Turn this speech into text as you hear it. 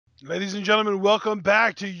Ladies and gentlemen, welcome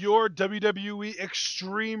back to your WWE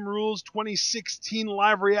Extreme Rules 2016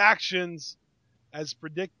 live reactions. As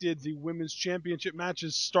predicted, the Women's Championship match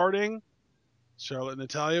is starting. Charlotte and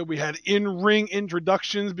Natalya, we had in-ring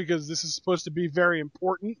introductions because this is supposed to be very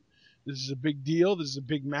important. This is a big deal. This is a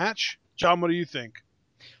big match. John, what do you think?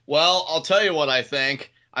 Well, I'll tell you what I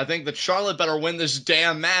think. I think that Charlotte better win this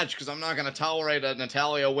damn match because I'm not going to tolerate a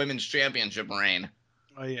Natalya Women's Championship reign.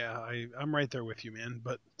 Oh, yeah, I'm right there with you, man,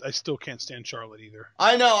 but I still can't stand Charlotte either.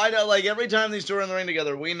 I know. Like, every time these two are in the ring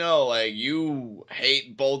together, we know, like, you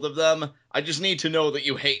hate both of them. I just need to know that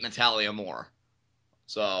you hate Natalya more.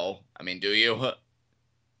 So, I mean, do you?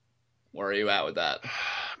 Where are you at with that?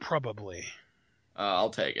 Probably. I'll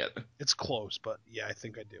take it. It's close, but yeah, I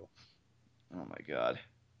think I do. Oh, my God.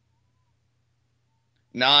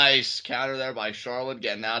 Nice counter there by Charlotte,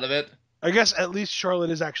 getting out of it. I guess at least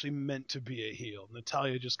Charlotte is actually meant to be a heel.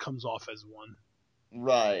 Natalya just comes off as one.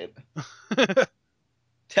 Right.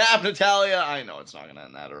 Tap Natalya. I know it's not going to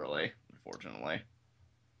end that early, unfortunately.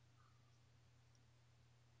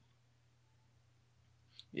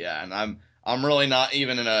 Yeah, and I'm really not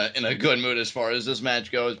even in a good mood as far as this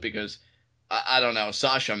match goes because I don't know.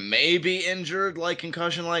 Sasha may be injured, like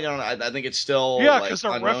concussion, like I don't know. I think it's still Yeah, like because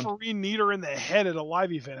the unknown. referee kneed her in the head at a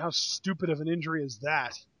live event. How stupid of an injury is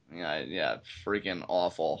that? Yeah, freaking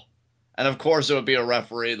awful. And of course, it would be a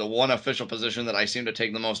referee, the one official position that I seem to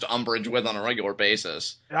take the most umbrage with on a regular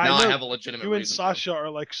basis. I Now I know have a legitimate you and reason to. Sasha are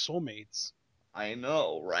like soulmates. I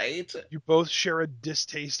know, right? You both share a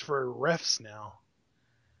distaste for refs now.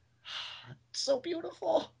 It's so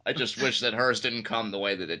beautiful. I just wish that hers didn't come the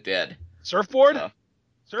way that it did. Surfboard? So,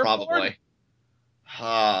 Surfboard? probably.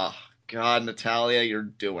 Ah, God, Natalya, you're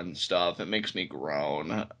doing stuff. It makes me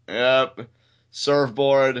groan. Yep.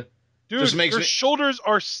 Surfboard. Dude, Just makes your me. shoulders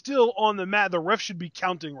are still on the mat. The ref should be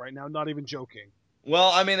counting right now, not even joking. Well,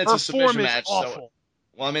 I mean, it's Her a form submission is match, so. awful.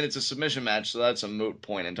 Well, I mean, it's a submission match, so that's a moot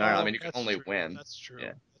point entirely. I Oh, mean, you can that's only true. win. That's true.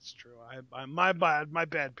 Yeah. That's true. My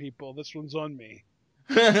bad, people. This one's on me.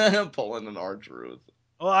 Pulling an R-Truth.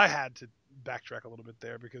 Well, I had to backtrack a little bit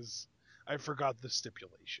there because I forgot the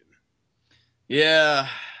stipulation. Yeah,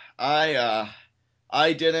 I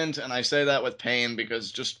didn't, and I say that with pain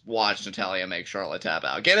because just watch Natalya make Charlotte tap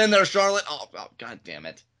out. Get in there, Charlotte! Oh, God damn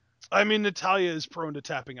it. I mean, Natalya is prone to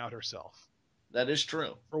tapping out herself. That is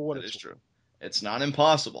true. For what That it's is worth. true. It's not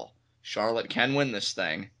impossible. Charlotte can win this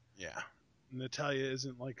thing. Yeah. Natalya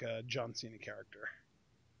isn't like a John Cena character.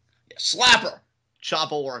 Yeah, slap her!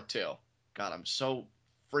 Chop will work too. God, I'm so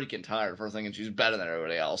freaking tired of her thinking she's better than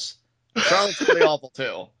everybody else. Charlotte's pretty awful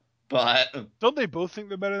too. But Don't they both think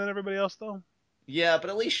they're better than everybody else, though? yeah,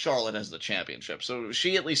 but at least Charlotte has the championship, so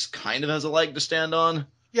she at least kind of has a leg to stand on.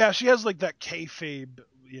 Yeah, she has like that kayfabe,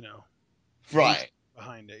 boost Right.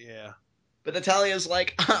 behind it. Yeah. But Natalya's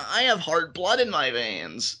like, I have hard blood in my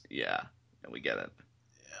veins. Yeah, we get it.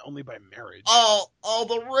 Yeah, only by marriage. Oh,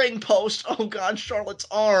 the ring post. Oh God, Charlotte's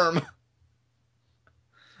arm.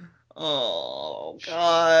 Oh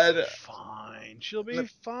God. Fine. She'll be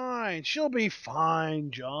fine. She'll be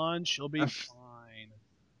fine, John. She'll be fine.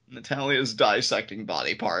 Natalya's dissecting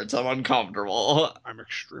body parts. I'm uncomfortable. I'm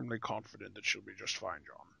extremely confident that she'll be just fine,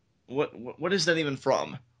 John. What is that even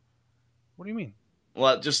from? What do you mean?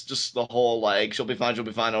 Well, just the whole like she'll be fine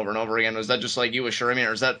over and over again. Was that just like you assuring me,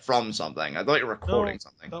 or is that from something? I thought you were quoting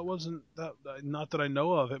something. That wasn't that. Not that I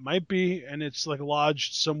know of. It might be, and it's like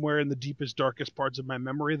lodged somewhere in the deepest, darkest parts of my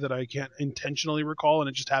memory that I can't intentionally recall, and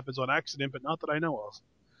it just happens on accident, but not that I know of.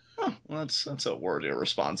 Oh, well, that's a wordier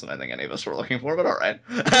response than I think any of us were looking for, but all right.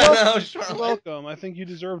 You're welcome. I think you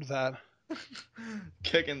deserved that.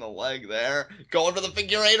 Kicking the leg there. Going for the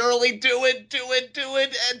figure eight early. Do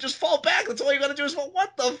it. And just fall back. That's all you gotta do is fall.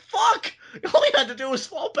 What the fuck? All you had to do was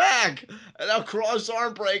fall back. And now cross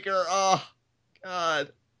arm breaker. Oh,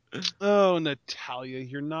 God. Oh, Natalya,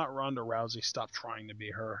 you're not Ronda Rousey. Stop trying to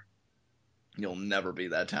be her. You'll never be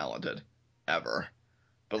that talented. Ever.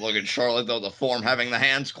 But look at Charlotte, though. The form having the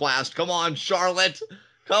hands clasped. Come on, Charlotte.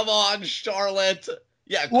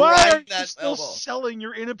 Yeah, Why are grind you that still elbow. selling?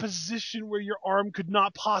 You're in a position where your arm could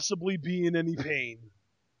not possibly be in any pain.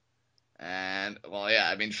 And, well, yeah,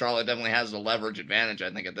 I mean, Charlotte definitely has the leverage advantage,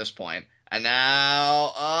 I think, at this point. And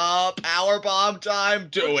now, power bomb time.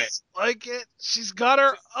 Do it. Like it. She's got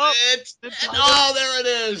her up. Oh, there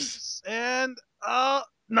it is. And,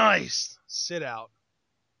 nice. Sit out.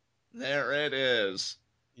 There it is.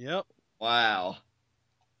 Yep. Wow.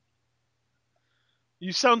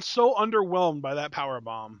 You sound so underwhelmed by that power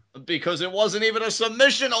bomb. Because it wasn't even a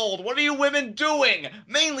submission hold. What are you women doing?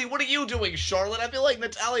 Mainly, what are you doing, Charlotte? I feel like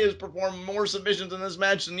Natalya has performed more submissions in this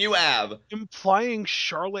match than you have. Implying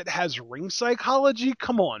Charlotte has ring psychology?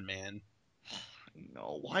 Come on, man.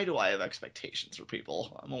 No, why do I have expectations for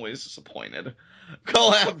people? I'm always disappointed.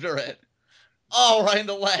 Go after it. Oh, right in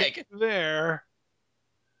the leg. There.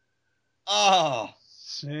 Oh.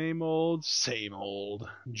 Same old, same old.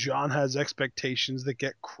 John has expectations that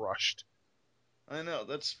get crushed. I know,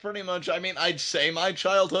 that's pretty much, I mean, I'd say my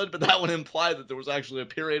childhood, but that would imply that there was actually a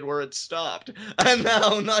period where it stopped. And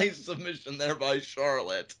now, nice submission there by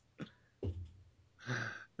Charlotte.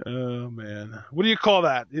 Oh, man. What do you call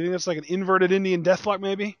that? You think that's like an inverted Indian deathlock,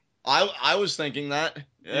 maybe? I was thinking that.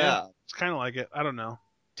 Yeah. It's kind of like it. I don't know.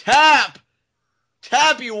 Tap!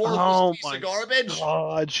 Tap, you worthless Oh, piece my of garbage!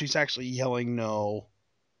 God. She's actually yelling no.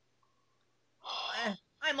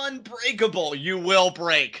 I'm unbreakable. You will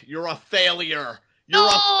break. You're a failure. You're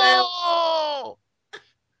a failure. No!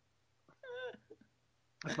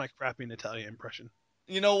 That's my crappy Natalya impression.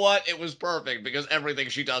 You know what? It was perfect because everything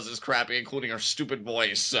she does is crappy, including her stupid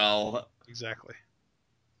voice. So Exactly.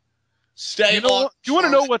 stay You know on. what? You want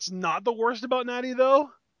to know what's not the worst about Natty,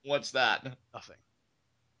 though? What's that? Nothing.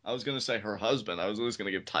 I was gonna say her husband. I was at least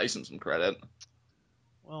gonna give Tyson some credit.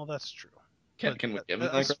 Well, that's true. Can we give him that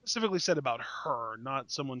I credit? specifically said about her,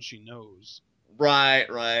 not someone she knows. Right.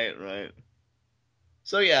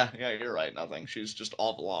 So yeah, you're right. Nothing. She's just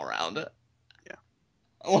awful all around. Yeah.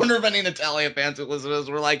 I wonder if any Natalya fans who listen to this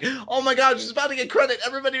were like, "Oh my God, she's about to get credit.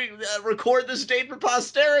 Everybody record this date for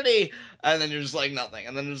posterity." And then you're just like nothing.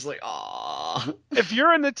 And then you're just like, "Aw." If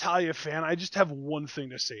you're a Natalya fan, I just have one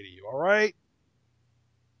thing to say to you. All right?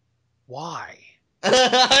 Why?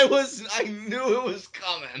 I knew it was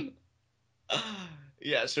coming.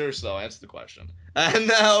 Yeah, seriously though, answer the question. And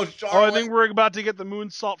now Charlotte. Oh, I think we're about to get the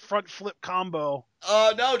moonsault front flip combo.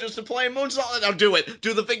 No, just to play moonsault. Now do it.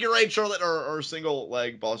 Do the figure eight, Charlotte, or single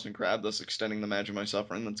leg Boston Crab, thus extending the match of my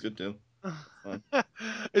suffering. That's good too.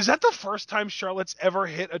 Is that the first time Charlotte's ever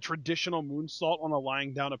hit a traditional moonsault on a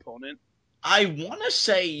lying down opponent? I want to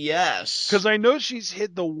say yes. Because I know she's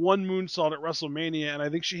hit the one moonsault at WrestleMania, and I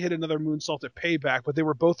think she hit another moonsault at Payback, but they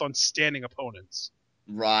were both on standing opponents.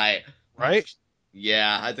 Right. Right?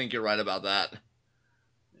 Yeah, I think you're right about that.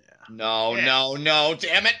 Yeah. No,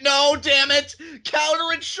 damn it. No, damn it.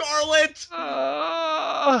 Counter it, Charlotte.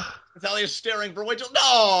 Natalya's staring for way too.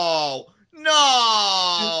 No.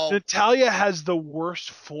 Natalya has the worst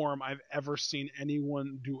form I've ever seen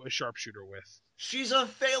anyone do a sharpshooter with. She's a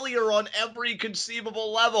failure on every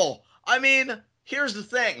conceivable level. I mean, here's the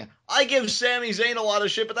thing. I give Sami Zayn a lot of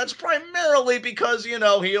shit, but that's primarily because,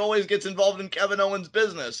 he always gets involved in Kevin Owens'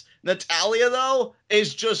 business. Natalya, though,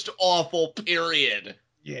 is just awful, period.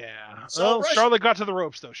 Yeah. So Charlotte got to the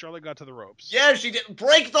ropes, though. Charlotte got to the ropes. Yeah, she did.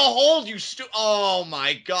 Break the hold, you Oh,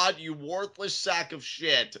 my God, you worthless sack of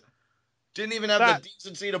shit. Didn't even have the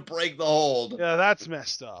decency to break the hold. Yeah, that's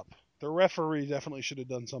messed up. The referee definitely should have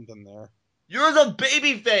done something there. You're the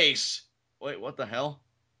babyface. Wait, what the hell?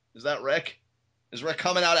 Is that Rick? Is Rick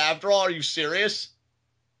coming out after all? Are you serious?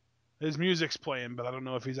 His music's playing, but I don't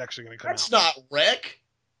know if he's actually going to come out. That's not Rick.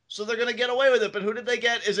 So they're going to get away with it. But who did they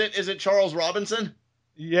get? Is it Charles Robinson?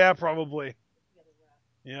 Yeah, probably.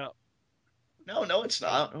 Yeah. No, it's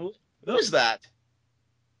not. Who is that?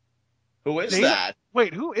 Who is that?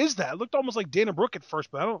 Wait, who is that? It looked almost like Dana Brooke at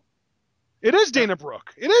first, but I don't. It is Dana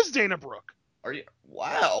Brooke. It is Dana Brooke. Are you?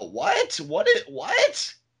 Wow. What?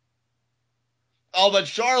 What? Oh, but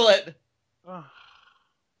Charlotte.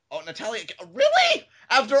 Oh, Natalya. Really?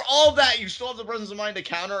 After all that, you still have the presence of mind to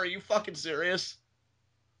counter? Are you fucking serious?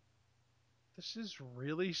 This is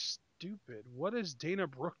really stupid. What is Dana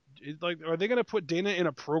Brooke? Like, are they going to put Dana in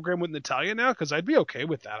a program with Natalya now? Because I'd be okay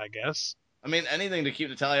with that, I guess. I mean, anything to keep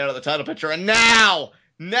Natalya out of the title picture. And now,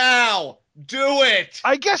 do it.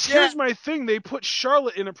 I guess here's my thing. They put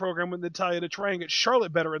Charlotte in a program with Natalya to try and get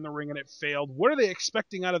Charlotte better in the ring, and it failed. What are they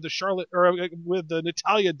expecting out of the Charlotte or with the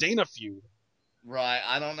Natalya Dana feud? Right,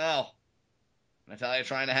 I don't know. Natalya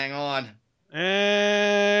trying to hang on.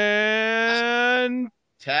 And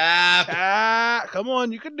tap. Come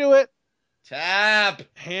on, you can do it. Tap.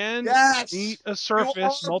 Hand meet a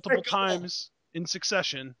surface multiple times in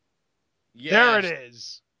succession. Yes. There it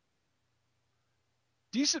is.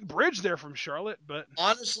 Decent bridge there from Charlotte, but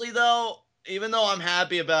honestly though, even though I'm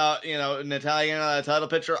happy about, Natalya in a title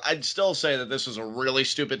picture, I'd still say that this was a really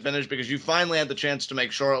stupid finish because you finally had the chance to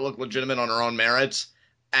make Charlotte look legitimate on her own merits,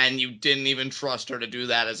 and you didn't even trust her to do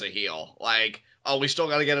that as a heel. Like, oh, we still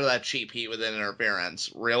got to get her that cheap heat with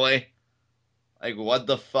interference. Really? Like, what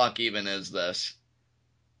the fuck even is this?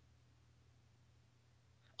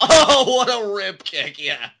 Oh, what a rib kick!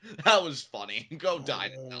 Yeah, that was funny. Go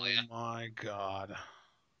die, Oh Natalya. my god.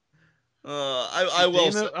 I Did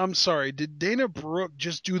will say, I'm sorry, did Dana Brooke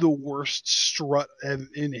just do the worst strut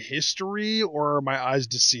in history, or are my eyes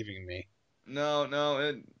deceiving me? no,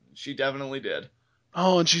 no, she definitely did.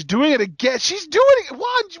 Oh, and she's doing it again. She's doing it.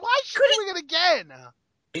 Why is she Could doing it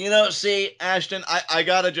again? See, Ashton, I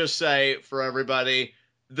gotta just say for everybody,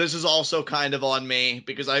 this is also kind of on me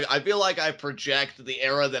because I feel like I project the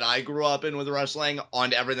era that I grew up in with wrestling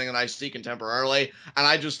onto everything that I see contemporarily. And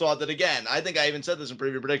I just thought that, again, I think I even said this in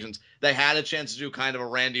previous predictions, they had a chance to do kind of a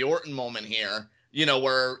Randy Orton moment here,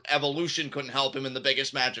 where Evolution couldn't help him in the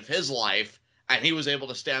biggest match of his life, and he was able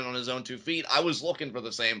to stand on his own 2 feet. I was looking for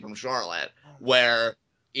the same from Charlotte, Oh my where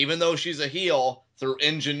even though she's a heel, through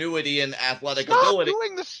ingenuity and athletic Stop ability,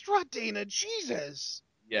 doing the strut, Dana. Jesus.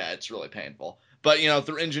 yeah, it's really painful. But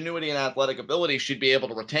through ingenuity and athletic ability, she'd be able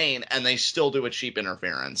to retain, and they still do a cheap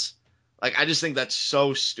interference. Like, I just think that's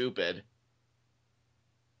so stupid.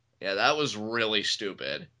 Yeah, that was really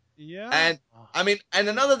stupid. Yeah. And I mean, and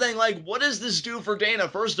another thing, like, what does this do for Dana?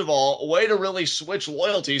 First of all, a way to really switch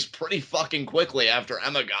loyalties pretty fucking quickly after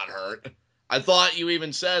Emma got hurt. I thought you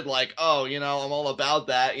even said, like, oh, I'm all about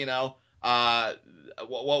that,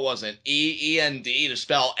 what was it? END to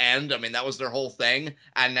spell end. I mean, that was their whole thing.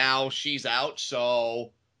 And now she's out,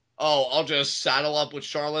 so, oh, I'll just saddle up with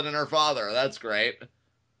Charlotte and her father. That's great.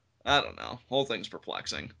 I don't know. Whole thing's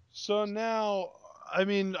perplexing. So now, I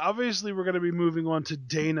mean, obviously we're going to be moving on to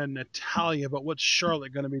Dana and Natalya, but what's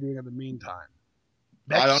Charlotte going to be doing in the meantime?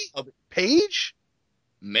 I don't Becky? know. Paige?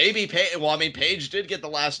 Maybe Paige. Well, I mean, Paige did get the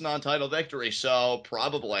last non-title victory, so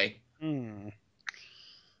probably. Hmm.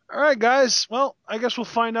 All right, guys. Well, I guess we'll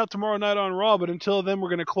find out tomorrow night on Raw, but until then, we're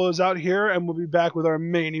going to close out here, and we'll be back with our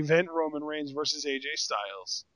main event, Roman Reigns versus AJ Styles.